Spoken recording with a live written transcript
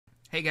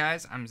Hey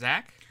guys, I'm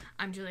Zach.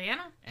 I'm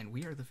Juliana. And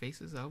we are the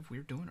faces of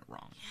We're Doing It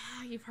Wrong.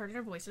 Yeah, you've heard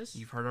our voices.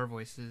 You've heard our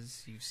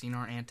voices. You've seen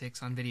our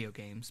antics on video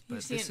games.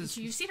 But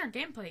you've seen our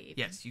gameplay. Even.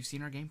 Yes, you've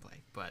seen our gameplay,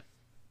 but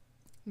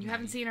you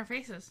haven't seen our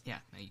faces. Yeah,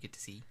 now you get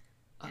to see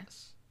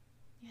us.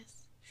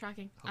 Yes,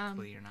 shocking.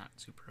 Hopefully you're not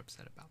super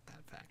upset about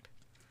that fact.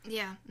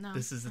 Yeah, no.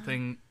 This is the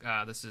thing.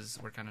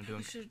 We're kind of doing.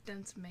 We should have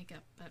done some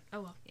makeup, but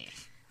oh well.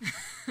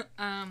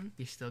 Yeah.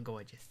 You're still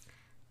gorgeous.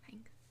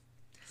 Thanks.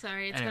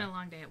 Sorry, it's been a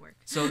long day at work.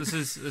 So this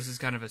is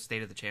kind of a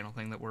state of the channel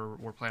thing that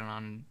we're planning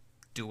on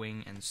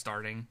doing and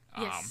starting.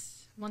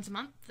 Yes, once a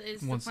month is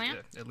the plan.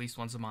 At least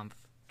once a month,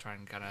 try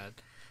and kind of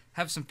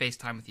have some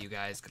FaceTime with you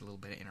guys, get a little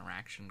bit of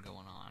interaction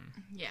going on.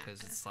 Yeah,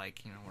 because it's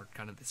like, we're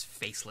kind of this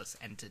faceless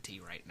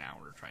entity right now.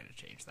 We're trying to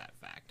change that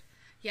fact.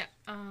 Yeah,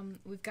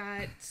 we've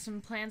got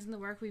some plans in the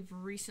work. We've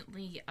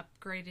recently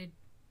upgraded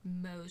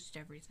most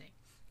everything.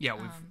 Yeah,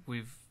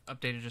 we've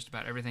updated just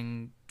about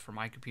everything for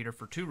my computer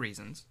for two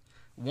reasons.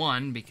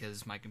 One,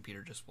 because my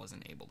computer just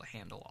wasn't able to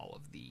handle all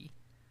of the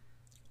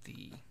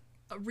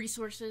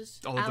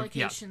resources,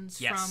 allocations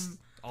from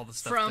all the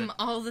stuff from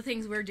all the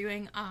things we're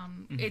doing.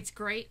 It's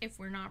great if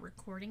we're not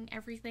recording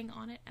everything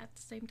on it at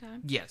the same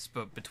time. Yes,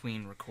 but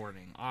between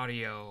recording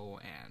audio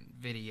and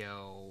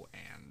video,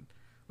 and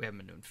we haven't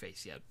been doing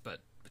face yet,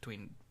 but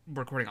between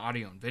recording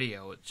audio and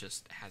video, it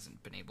just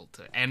hasn't been able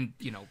to, and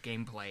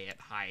gameplay at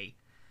high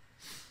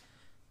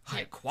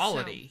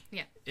quality. So,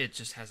 it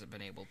just hasn't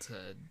been able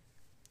to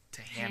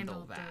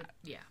handle that.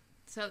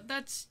 So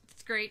that's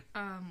great.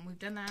 We've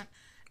done that,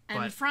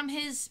 and from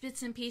his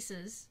bits and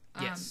pieces,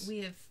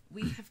 we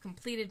have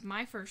completed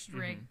my first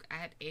rig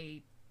at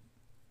a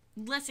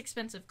less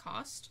expensive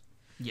cost.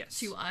 Yes.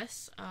 To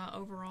us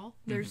overall,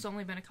 there's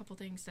only been a couple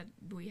things that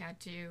we had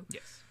to.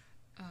 Yes.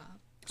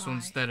 So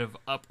instead of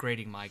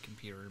upgrading my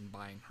computer and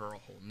buying her a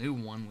whole new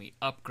one, we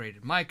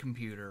upgraded my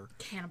computer.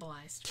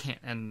 Cannibalized.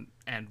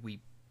 And we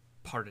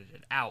parted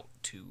it out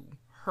to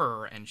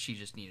her, and she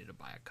just needed to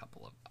buy a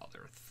couple of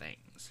other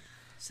things.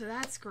 So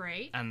that's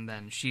great. And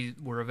then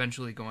we're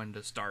eventually going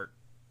to start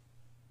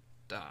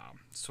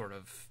sort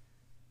of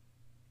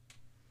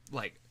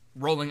like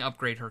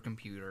upgrade her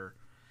computer,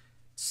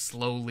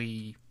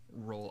 slowly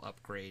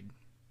upgrade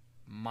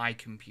my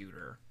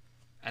computer,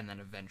 and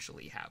then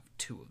eventually have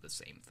two of the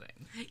same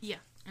thing. Yeah,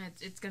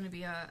 it's going to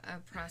be a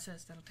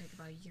process that'll take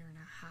about a year and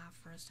a half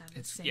for us to have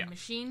the same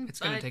machine. It's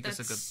going to take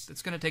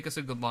us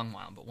a good long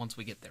while, but once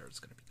we get there, it's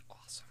going to be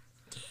awesome.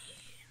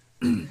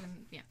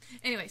 Yeah.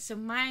 Anyway, so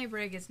my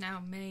rig is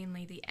now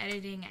mainly the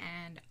editing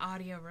and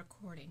audio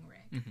recording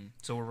rig.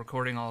 So we're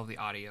recording all of the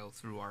audio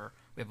through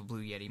we have a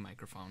Blue Yeti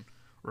microphone.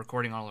 We're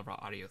recording all of our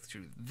audio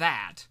through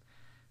that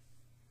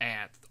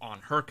on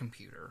her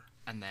computer,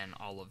 and then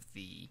all of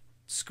the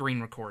screen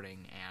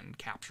recording and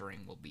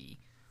capturing will be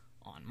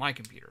on my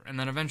computer. And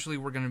then eventually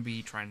we're going to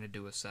be trying to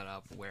do a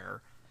setup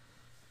where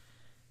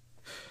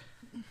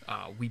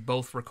we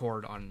both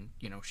record on,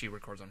 she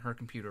records on her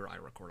computer, I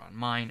record on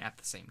mine at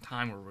the same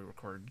time, where we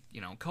record,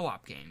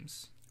 co-op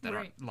games that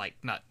are like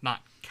not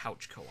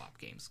couch co-op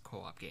games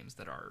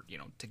that are,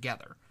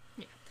 together.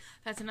 Yeah.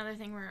 That's another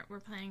thing we're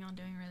planning on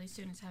doing really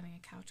soon, is having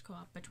a couch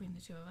co-op between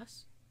the two of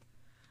us.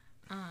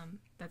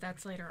 But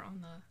that's later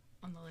on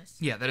the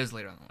list. Yeah, that is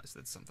later on the list.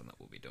 That's something that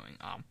we'll be doing.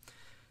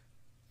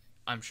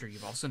 I'm sure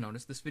you've also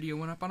noticed this video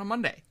went up on a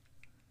Monday.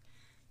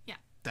 Yeah.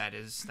 That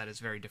is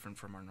very different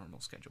from our normal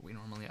schedule. We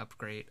normally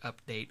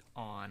update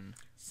on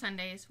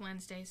Sundays,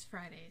 Wednesdays,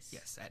 Fridays.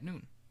 Yes, at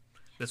noon.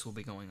 Yes. This will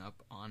be going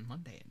up on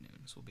Monday at noon.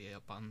 This will be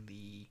up on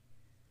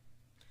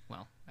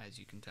well, as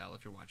you can tell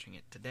if you're watching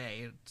it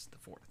today, it's the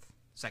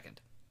 2nd.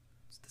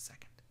 It's the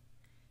 2nd.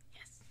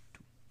 Yes.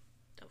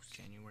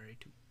 January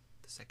 2,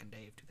 the 2nd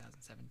day of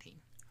 2017.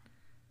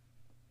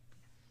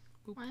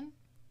 Boop. 1,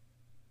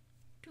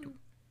 2.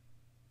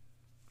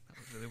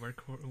 That was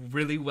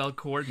really well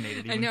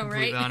coordinated. Even I know,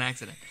 completely right? On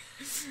accident.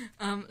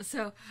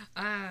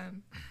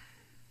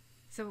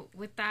 So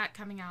with that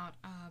coming out,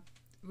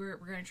 we're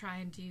going to try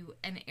and do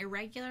an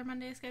irregular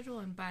Monday schedule,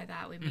 and by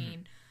that we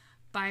mean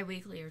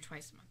bi-weekly or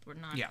twice a month. We're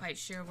not quite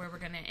sure where we're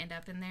going to end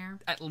up in there.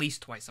 At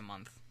least twice a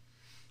month.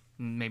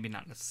 Maybe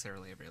not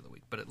necessarily every other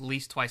week, but at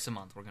least twice a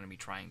month we're going to be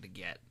trying to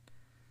get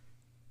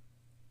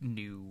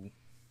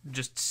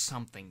just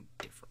something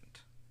different.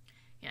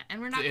 Yeah,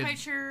 and we're not quite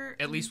sure.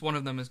 At least one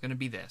of them is going to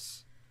be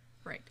this.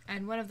 Right,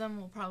 and one of them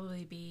will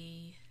probably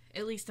be,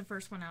 at least the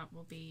first one out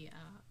will be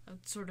a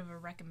sort of a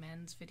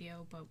recommends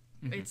video, but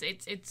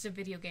it's a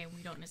video game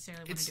we don't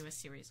necessarily want to do a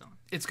series on.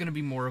 It's going to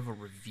be more of a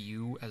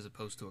review as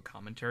opposed to a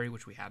commentary,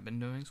 which we have been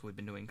doing. So we've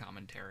been doing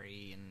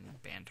commentary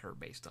and banter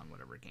based on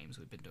whatever games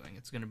we've been doing.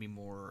 It's going to be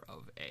more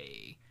of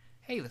a,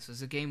 hey, this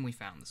is a game we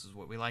found. This is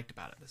what we liked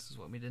about it. This is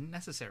what we didn't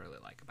necessarily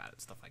like about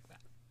it. Stuff like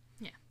that.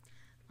 Yeah.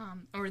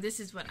 Or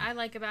this is what I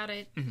like about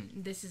it.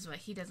 This is what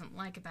he doesn't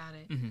like about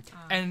it.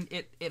 And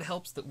it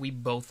helps that we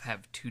both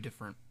have two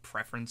different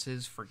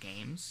preferences for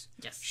games.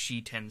 Yes.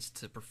 She tends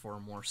to prefer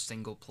more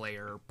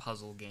single-player,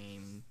 puzzle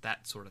game,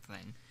 that sort of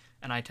thing.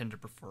 And I tend to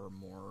prefer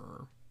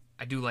more...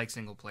 I do like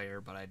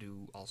single-player, but I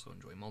do also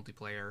enjoy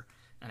multiplayer,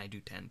 and I do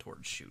tend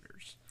towards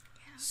shooters.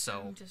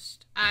 So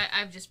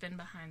I've just been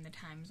behind the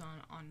times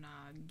on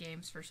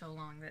games for so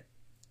long that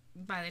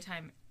by the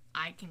time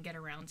I can get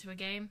around to a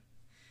game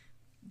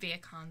via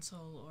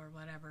console or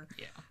whatever,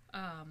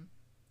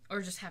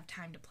 or just have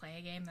time to play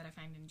a game that I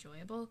find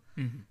enjoyable,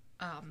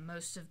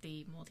 most of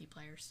the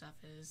multiplayer stuff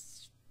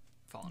is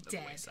fallen to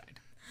the wayside.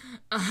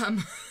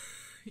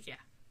 Yeah.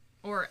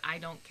 Or I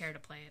don't care to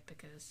play it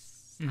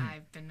because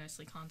I've been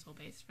mostly console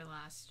based for the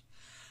last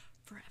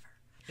forever.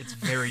 It's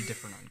very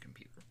different on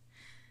computer.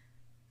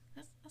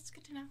 That's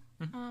good to know.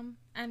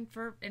 And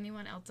for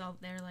anyone else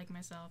out there like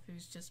myself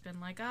who's just been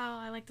like, oh,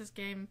 I like this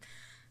game,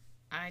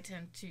 I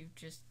tend to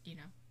just,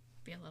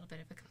 be a little bit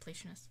of a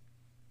completionist.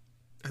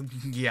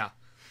 Yeah,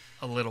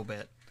 a little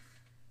bit.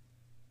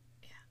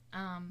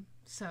 Yeah.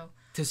 So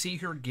to see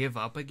her give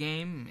up a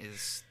game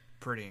is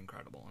pretty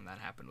incredible, and that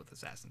happened with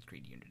Assassin's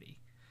Creed Unity.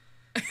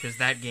 Because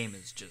that game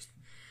is just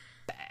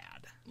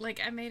bad. Like,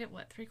 I made it,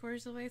 3/4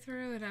 of the way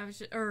through, and I was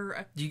just...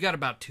 You got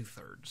about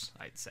 2/3,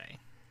 I'd say.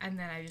 And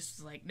then I just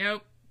was like,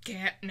 nope,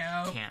 can't.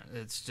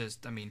 It's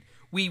just,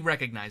 we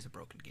recognize a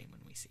broken game when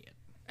we see it.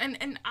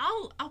 And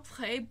I'll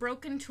play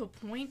broken to a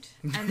point,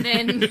 and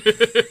then...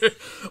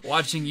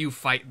 Watching you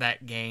fight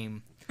that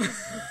game...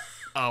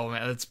 Oh,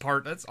 man,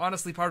 that's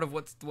honestly part of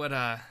what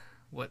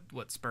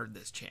spurred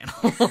this channel.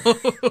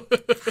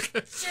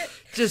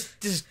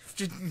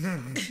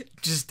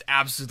 just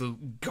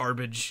absolute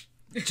garbage.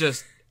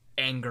 Just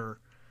anger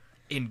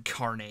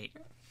incarnate.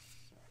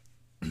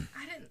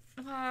 I didn't...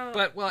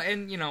 But, well,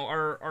 and,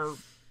 our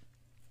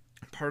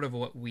part of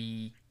what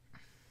we...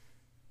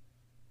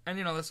 And,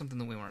 that's something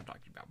that we want to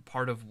talk about.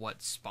 Part of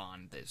what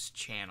spawned this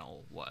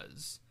channel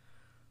was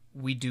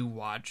we do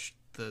watch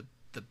the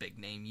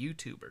big-name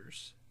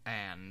YouTubers.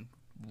 And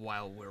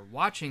while we're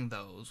watching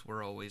those,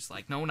 we're always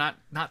like, no, not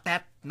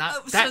that,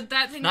 that. So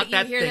that thing that you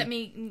hear thing.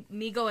 that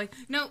me going,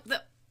 no,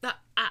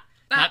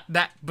 not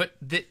that, but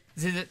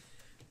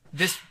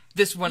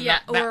this one, yeah,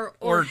 not that,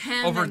 or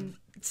him. Over. And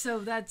so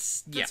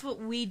that's what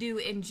we do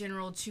in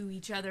general to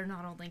each other,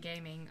 not only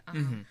gaming,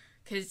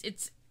 because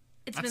it's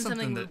been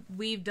something that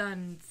we've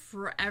done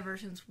forever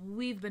since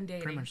we've been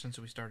dating. Pretty much since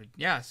we started.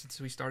 Yeah,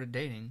 since we started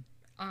dating.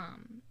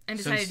 And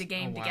decided to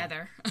game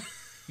together.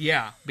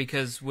 Yeah,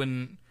 because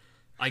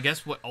I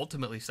guess what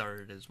ultimately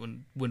started is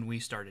when we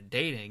started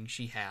dating,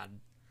 she had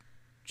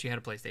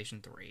a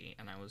PlayStation 3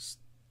 and I was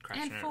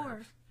crashing at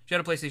her. She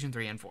had a PlayStation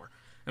 3 and 4.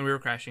 And we were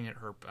crashing at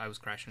her. I was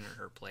crashing at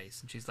her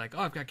place, and she's like, "Oh,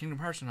 I've got Kingdom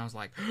Hearts," and I was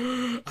like,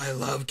 "I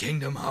love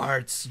Kingdom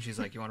Hearts." And she's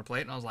like, "You want to play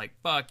it?" And I was like,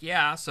 "Fuck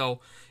yeah!"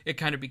 So it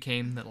kind of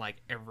became that like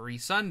every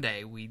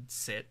Sunday we'd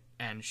sit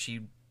and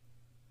she'd,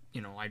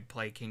 I'd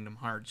play Kingdom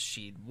Hearts,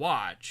 she'd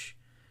watch,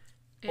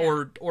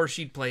 or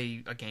she'd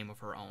play a game of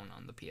her own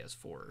on the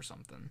PS4 or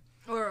something.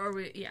 Or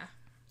we, yeah.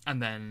 And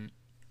then,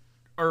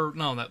 or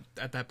no,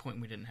 at that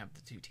point we didn't have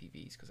the 2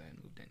 TVs because I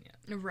hadn't moved in yet.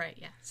 Right,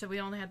 yeah. So we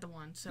only had the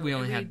one. So we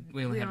only had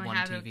one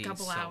TV. A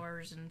couple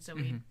hours, and so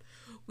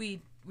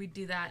we'd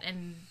do that,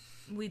 and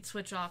we'd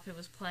switch off. It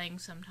was playing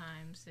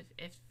sometimes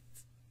if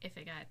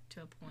it got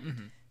to a point.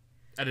 Mm-hmm.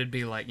 And it'd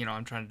be like,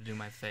 I'm trying to do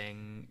my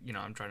thing.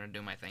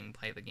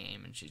 Play the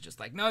game, and she's just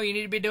like, "No, you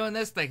need to be doing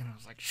this thing." And I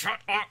was like, "Shut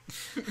up."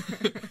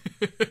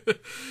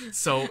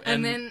 So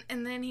and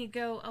then he'd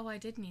go, "Oh, I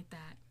did need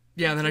that."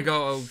 Yeah, and then I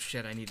go, "Oh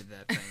shit, I needed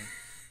that thing."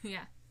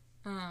 Yeah.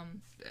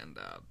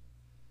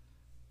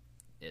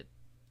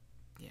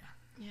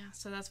 Yeah,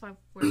 so that's why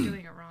we're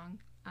doing it wrong.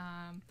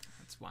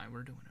 That's why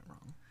we're doing it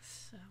wrong.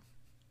 So.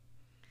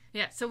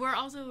 Yeah, so we're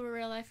also a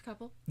real life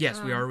couple. Yes,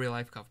 we are a real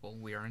life couple.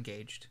 We are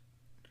engaged.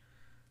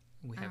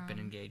 We have been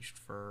engaged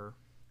for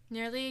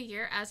nearly a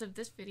year. As of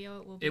this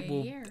video, it will be a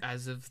year.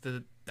 As of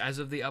the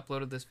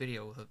upload of this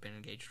video, we'll have been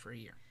engaged for a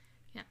year.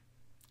 Yeah.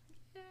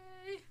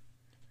 Yay.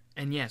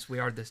 And yes, we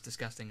are this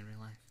disgusting in real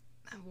life.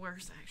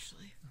 Worse,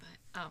 actually,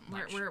 but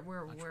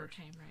we're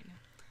tame right now.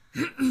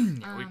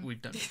 Yeah,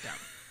 we've dumbed it down.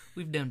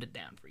 We've dumbed it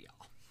down for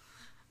y'all.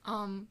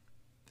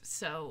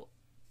 So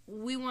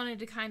we wanted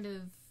to kind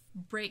of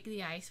break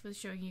the ice with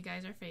showing you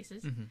guys our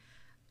faces.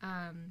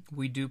 Mm-hmm.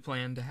 We do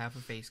plan to have a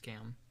face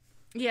cam.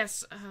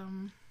 Yes.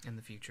 In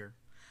the future.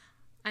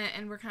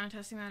 And we're kind of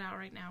testing that out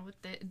right now.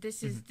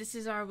 This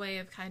is our way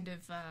of kind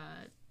of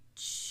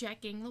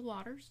checking the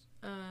waters.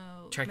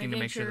 Checking to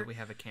make sure that we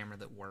have a camera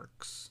that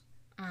works.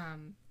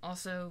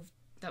 Also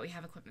that we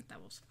have equipment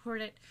that will support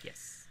it.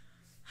 Yes.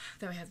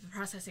 That we have the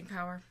processing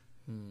power.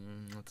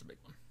 That's a big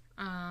one.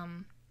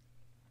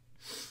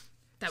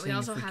 That we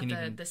also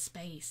have the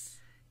space.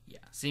 Yeah.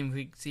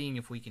 Seeing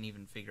if we can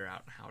even figure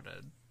out how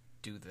to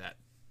do that.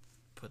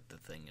 Put the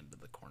thing into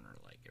the corner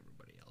like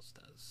everybody else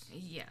does.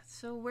 Yeah.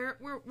 So we're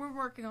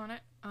working on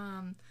it.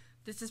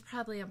 This is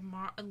probably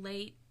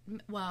late.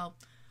 Well,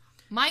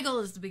 my goal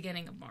is the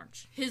beginning of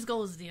March. His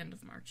goal is the end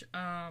of March.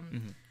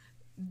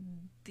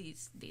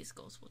 These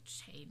goals will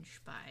change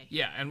by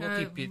and we'll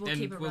keep you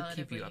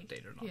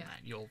updated on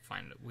that. You'll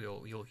find it.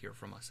 You'll hear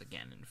from us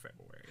again in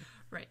February.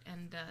 Right,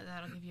 and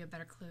that'll give you a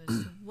better clue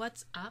as to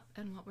what's up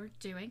and what we're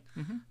doing.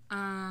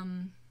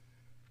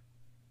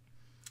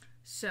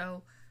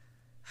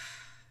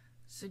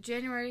 So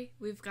January,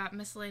 we've got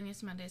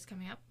Miscellaneous Mondays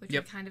coming up, which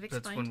we kind of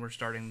explained. That's when we're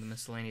starting the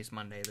Miscellaneous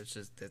Monday.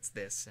 That's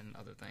this and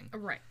other thing.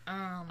 Right.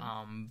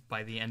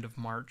 By the end of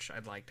March,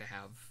 I'd like to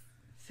have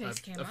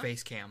a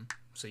face cam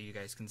so you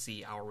guys can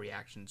see our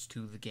reactions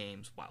to the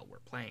games while we're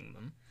playing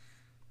them.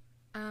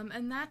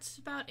 And that's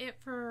about it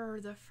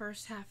for the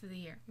first half of the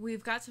year.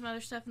 We've got some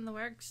other stuff in the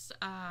works.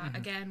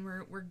 Again,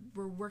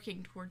 we're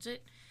working towards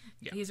it.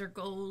 Yeah. These are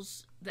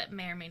goals that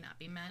may or may not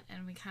be met,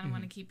 and we kind of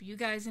want to keep you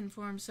guys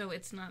informed so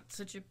it's not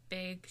such a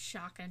big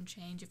shock and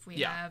change if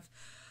we have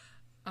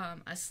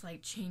a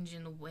slight change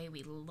in the way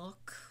we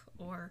look,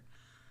 or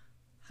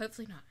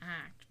hopefully not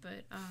act,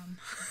 but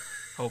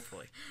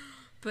hopefully.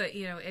 But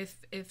you know,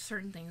 if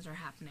certain things are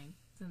happening,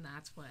 then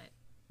that's what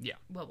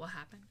will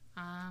happen.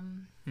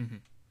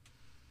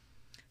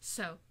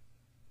 So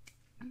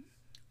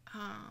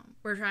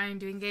we're trying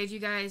to engage you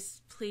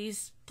guys.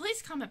 Please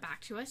comment back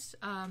to us.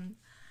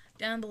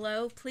 Down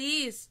below.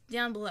 Please,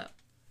 down below.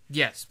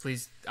 Yes,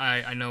 please.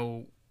 I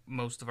know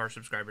most of our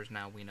subscribers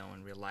now we know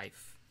in real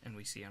life, and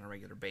we see on a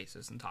regular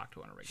basis and talk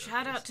to on a regular basis.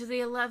 Shout out to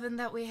the 11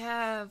 that we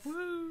have.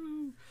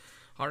 Woo!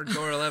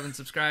 Hardcore 11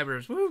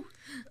 subscribers. Woo!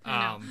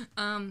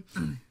 And,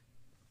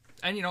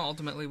 you know,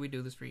 ultimately we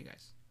do this for you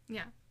guys.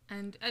 Yeah.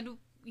 And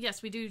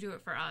yes, we do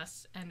it for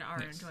us and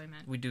our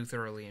enjoyment. We do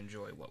thoroughly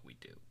enjoy what we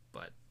do,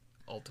 but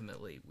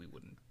ultimately we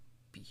wouldn't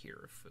be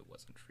here if it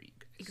wasn't for you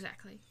guys.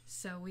 Exactly.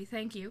 So we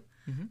thank you.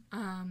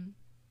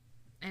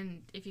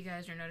 And if you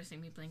guys are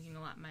noticing me blinking a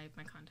lot, my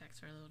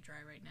contacts are a little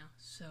dry right now.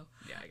 So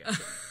yeah,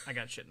 I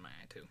got shit in my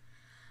eye too.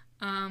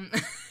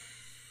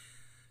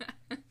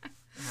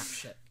 Oh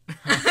shit.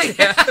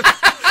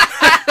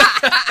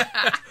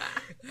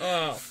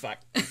 Oh fuck.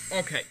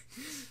 Okay.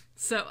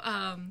 So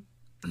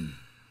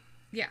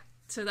yeah.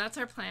 So that's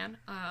our plan.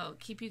 I'll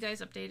keep you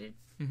guys updated.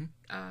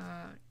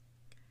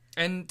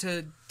 And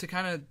to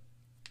kind of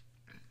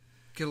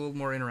get a little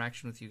more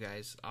interaction with you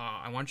guys,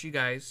 I want you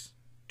guys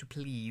to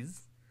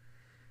please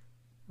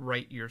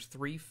write your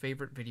 3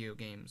 favorite video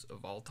games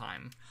of all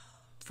time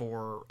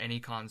for any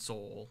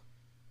console,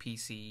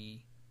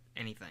 PC,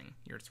 anything.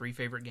 Your 3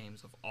 favorite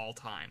games of all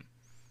time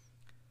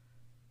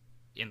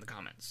in the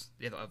comments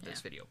of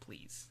this video,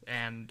 please.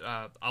 And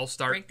I'll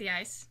start. Break the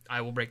ice.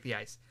 I will break the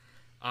ice.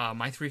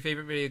 My 3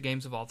 favorite video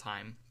games of all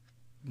time.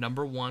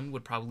 Number 1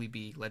 would probably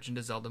be Legend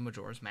of Zelda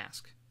Majora's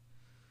Mask.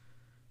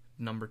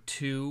 Number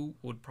 2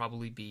 would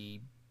probably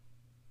be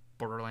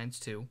Borderlands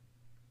 2.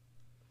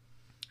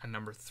 And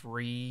number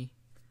 3...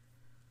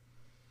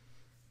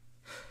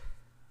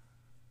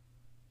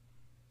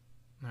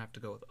 I'm going to have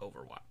to go with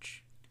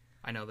Overwatch.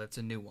 I know that's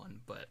a new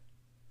one, but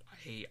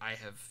I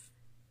have...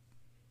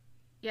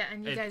 Yeah,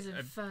 and you guys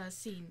have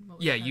seen what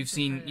we've you've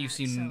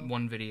seen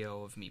one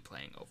video of me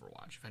playing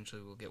Overwatch.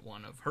 Eventually we'll get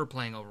one of her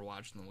playing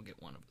Overwatch, and then we'll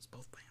get one of us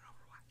both playing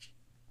Overwatch.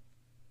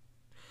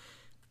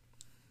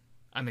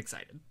 I'm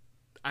excited.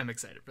 I'm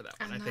excited for that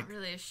one. I'm not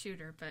really a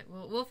shooter, but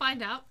we'll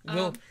find out.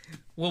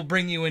 We'll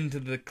bring you into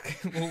the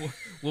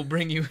we'll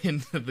bring you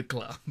into the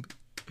club.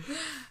 Okay.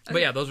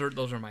 But yeah, those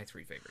are my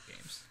 3 favorite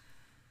games.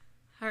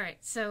 All right,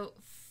 so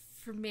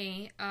for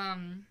me, all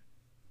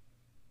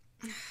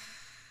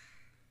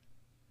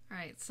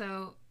right,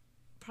 so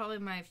probably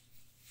my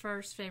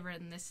first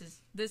favorite, and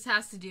this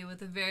has to do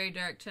with a very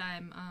dark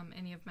time.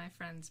 Any of my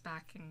friends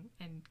back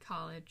in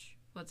college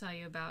will tell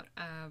you about.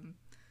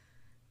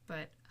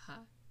 But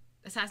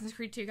Assassin's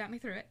Creed 2 got me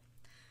through it.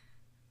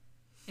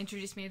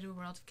 Introduced me into a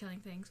world of killing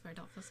things where I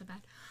don't feel so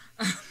bad.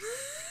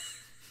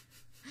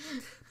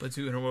 But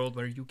in a world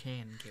where you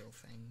can kill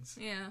things.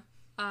 Yeah.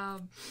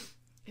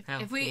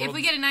 If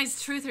we get a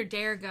nice truth or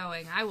dare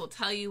going, I will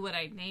tell you what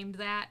I named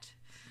that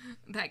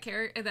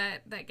character,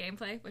 that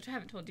gameplay, which I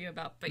haven't told you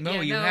about. But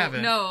you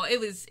haven't. No, it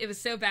was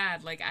so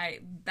bad. Like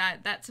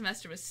that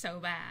semester was so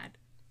bad.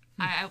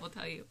 I will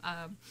tell you.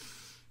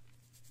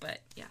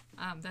 But yeah,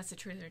 that's a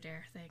truth or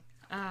dare thing.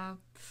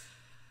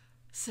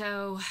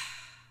 So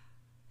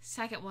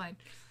second one.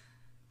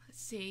 Let's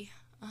see.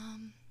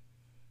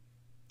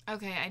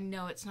 Okay, I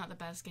know it's not the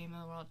best game in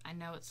the world. I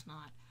know it's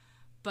not.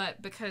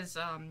 But because,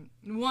 1,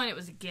 it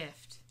was a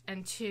gift,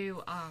 and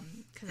 2,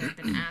 because I've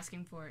been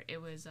asking for it,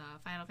 it was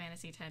Final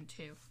Fantasy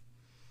X-2.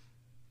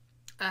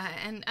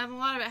 And a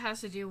lot of it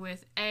has to do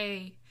with,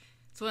 A,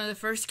 it's one of the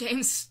first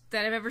games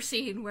that I've ever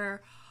seen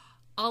where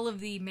all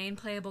of the main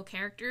playable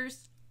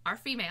characters are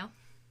female.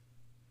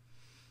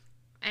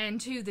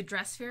 And 2, the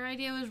dress sphere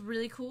idea was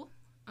really cool.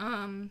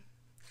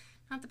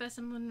 Not the best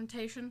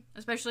implementation,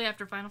 especially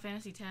after Final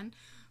Fantasy X.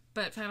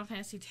 But Final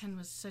Fantasy X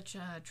was such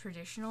a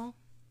traditional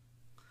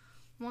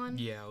one.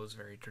 Yeah, it was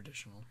very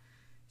traditional.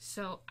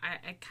 So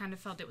I kind of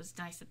felt it was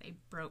nice that they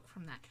broke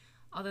from that.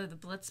 Although the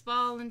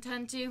Blitzball in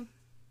 10-2,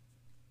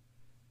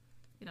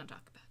 we don't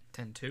talk about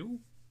it. 10-2?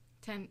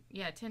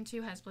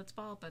 10-2 has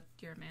Blitzball, but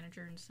you're a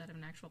manager instead of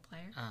an actual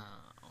player.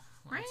 Oh.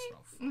 Well,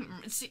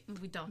 right? See,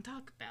 we don't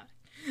talk about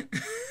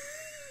it.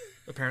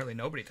 Apparently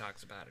nobody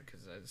talks about it,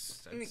 because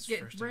that's the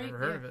first I've ever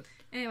heard of it.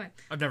 Anyway.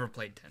 I've never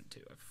played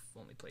 10-2. I've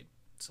only played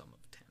some of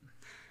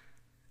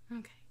 10.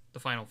 Okay.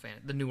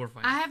 The newer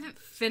Final. I haven't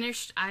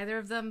finished either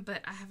of them,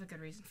 but I have a good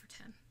reason for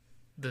 10.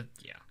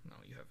 You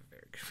have a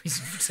very good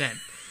reason for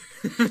 10.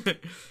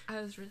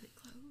 I was really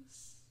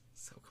close.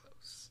 So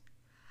close.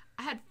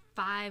 I had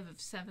 5 of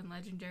 7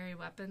 legendary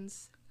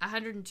weapons,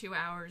 102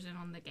 hours in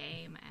on the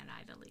game, and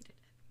I deleted it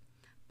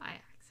by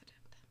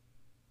accident.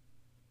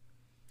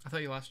 I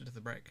thought you lost it to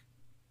the break.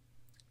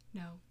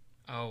 No.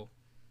 Oh.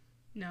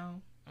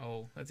 No.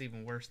 Oh, that's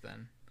even worse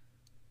then.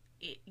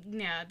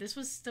 Yeah, this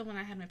was still when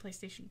I had my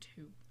PlayStation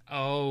 2.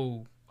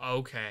 Oh,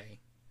 okay.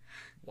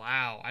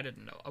 Wow, I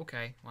didn't know.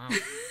 Okay, wow.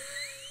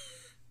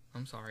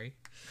 I'm sorry.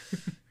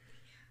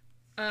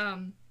 Yeah,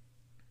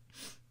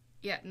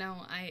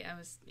 no, I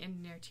was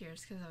in near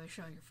tears because I was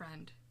showing a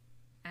friend.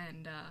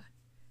 And,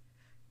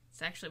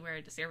 it's actually where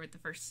I discovered the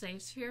first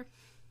save sphere.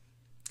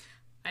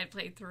 I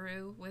played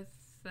through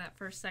with that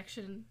first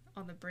section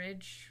on the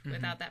bridge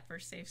without that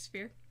first save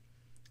sphere,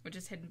 which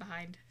is hidden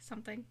behind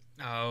something.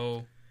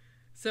 Oh.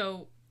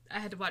 So, I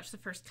had to watch the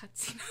first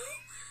cutscene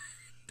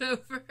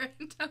over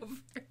and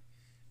over.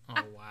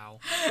 Oh, wow.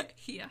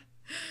 Yeah.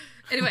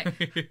 Anyway.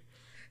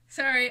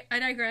 Sorry, I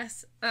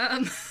digress.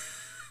 I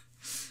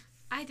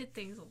did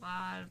things a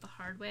lot of the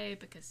hard way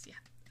because,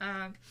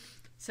 yeah.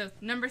 So,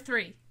 number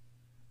 3.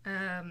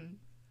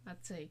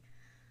 Let's see.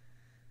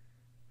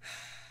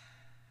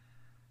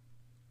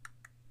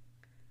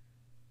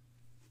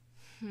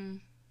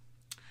 I'm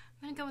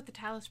gonna go with the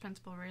Talos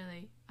Principle,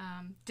 really.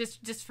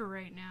 Just for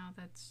right now,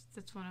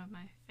 that's one of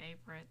my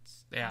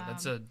favorites. Yeah,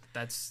 that's a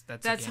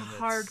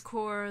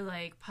hardcore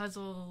like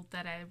puzzle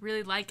that I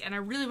really like, and I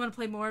really want to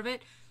play more of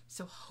it.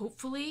 So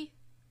hopefully,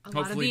 a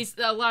lot of these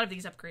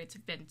upgrades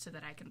have been so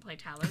that I can play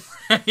Talos.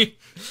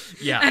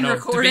 Yeah, and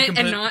record it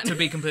and not. To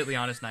be completely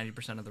honest,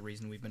 90% of the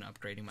reason we've been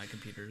upgrading my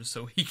computer is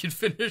so he can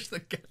finish the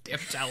goddamn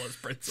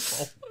Talos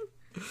Principle.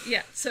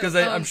 Yeah, so because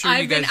I'm sure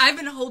I've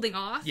been holding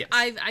off. Yes.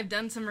 I've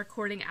done some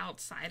recording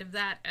outside of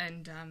that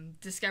and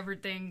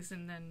discovered things,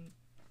 and then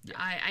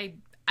I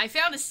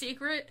found a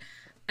secret,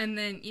 and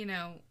then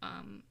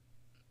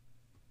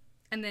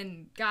and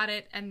then got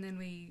it, and then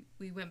we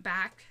went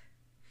back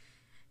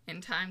in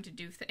time to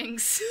do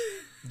things.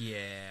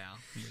 Yeah,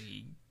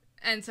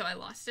 and so I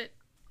lost it,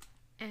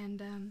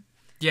 and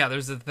yeah,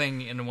 there's a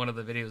thing in one of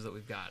the videos that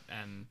we've got,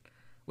 and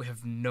we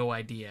have no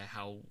idea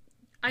how.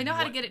 I know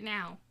how to get it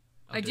now.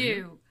 Oh, I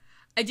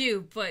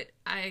do, but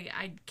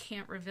I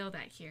can't reveal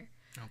that here.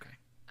 Okay.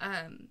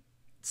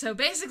 So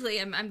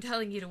basically, I'm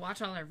telling you to watch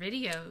all our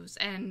videos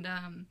and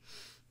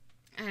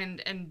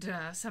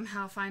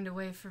somehow find a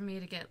way for me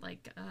to get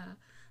like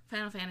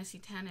Final Fantasy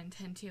X and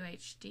 10.2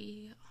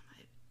 HD on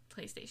my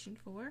PlayStation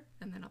 4,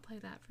 and then I'll play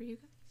that for you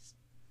guys.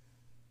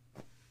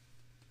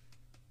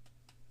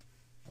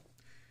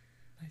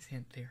 Nice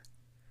hint there.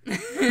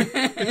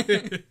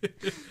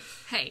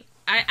 Hey,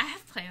 I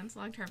have plans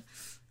long term.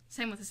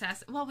 Same with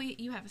Assassin. Well,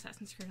 you have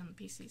Assassin's Creed on the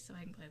PC, so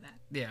I can play that.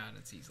 Yeah, and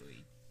it's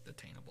easily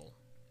attainable.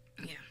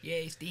 Yeah.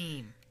 Yay,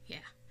 Steam. Yeah.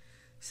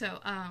 So,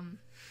 yeah,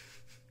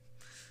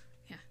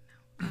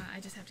 no.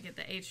 I just have to get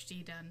the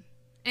HD done.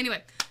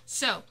 Anyway,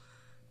 so,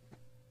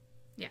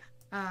 yeah.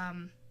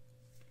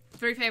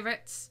 3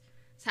 favorites.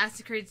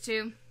 Assassin's Creed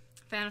 2,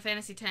 Final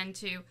Fantasy X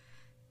 2,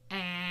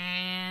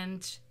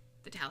 and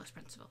the Talos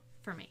Principle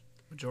for me.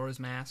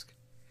 Majora's Mask,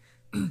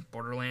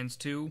 Borderlands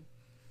 2,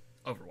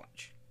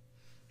 Overwatch.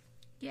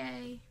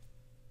 Yay.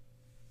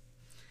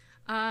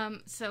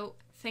 So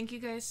thank you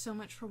guys so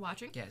much for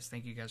watching. Yes,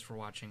 thank you guys for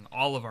watching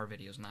all of our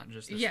videos, not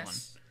just this one.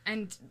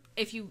 And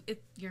if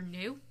you're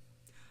new,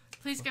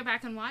 please go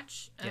back and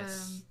watch.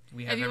 Yes,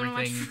 we have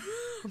everything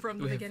from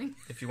the beginning.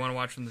 If you want to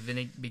watch from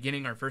the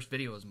beginning, our first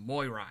video is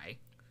Moirai.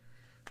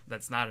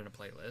 That's not in a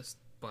playlist,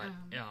 but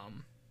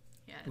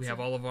we have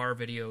all of our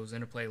videos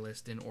in a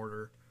playlist in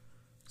order,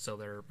 so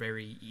they're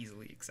very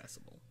easily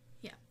accessible.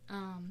 Yeah.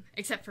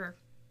 Except for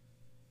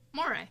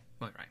Moirai.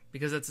 Moirai,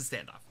 because that's a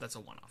standoff. That's a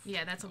one-off.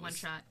 Yeah, that's a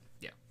one-shot.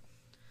 Yeah.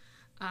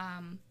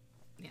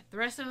 Yeah. The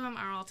rest of them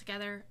are all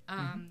together.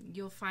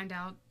 You'll find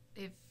out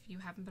if you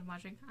haven't been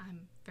watching.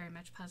 I'm very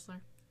much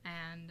Puzzler,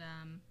 and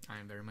I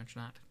am very much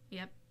not.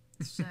 Yep.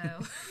 So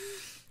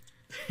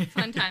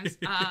fun times.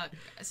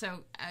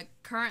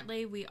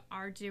 Currently we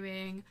are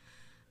doing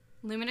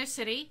Lumino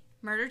City,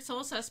 Murdered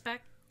Soul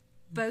Suspect,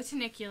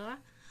 Botanicula,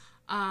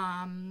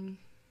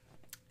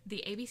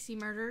 the ABC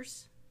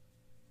Murders,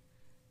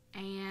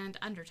 and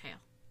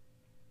Undertale.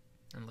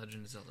 And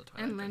Legend of Zelda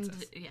Twilight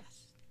Princess.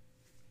 Yes.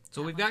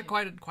 So we've got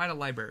quite a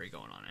library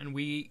going on. And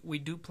we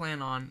do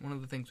plan on, one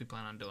of the things we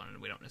plan on doing,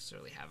 and we don't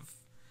necessarily have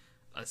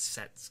a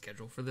set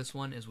schedule for this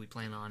one, is we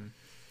plan on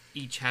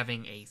each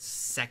having a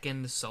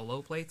second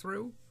solo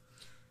playthrough.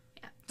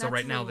 Yeah, so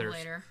right now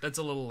that's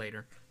a little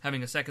later.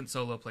 Having a second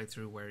solo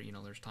playthrough where,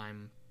 there's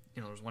time,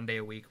 there's one day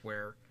a week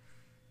where,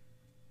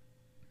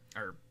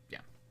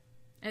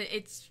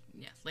 it's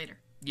later.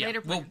 Yeah,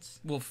 later plans.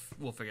 We'll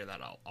figure that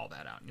all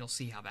that out, and you'll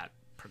see how that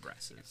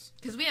progresses.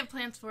 Because we have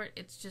plans for it.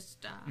 It's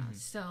just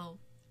still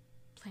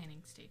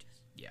planning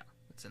stages. Yeah,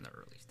 it's in the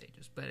early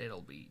stages, but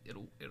it'll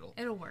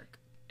work.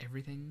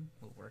 Everything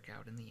will work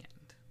out in the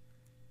end.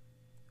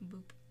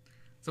 Boop.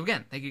 So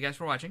again, thank you guys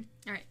for watching.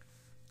 All right.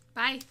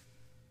 Bye.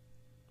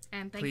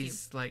 And thank you.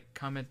 Please like,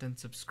 comment, and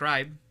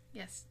subscribe.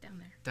 Yes, down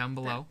there. Down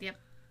below. Yep.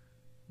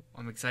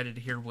 I'm excited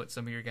to hear what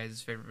some of your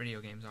guys' favorite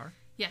video games are.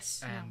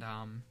 Yes. And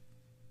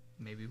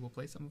maybe we'll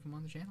play some of them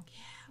on the channel.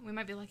 Yeah, we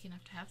might be lucky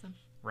enough to have them.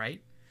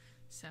 Right?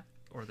 So.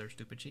 Or they're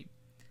stupid cheap.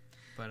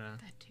 But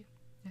that too.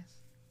 Yes.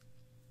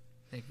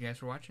 Thank you guys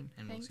for watching,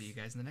 and we'll see you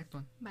guys in the next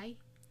one. Bye.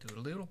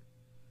 Doodle doodle.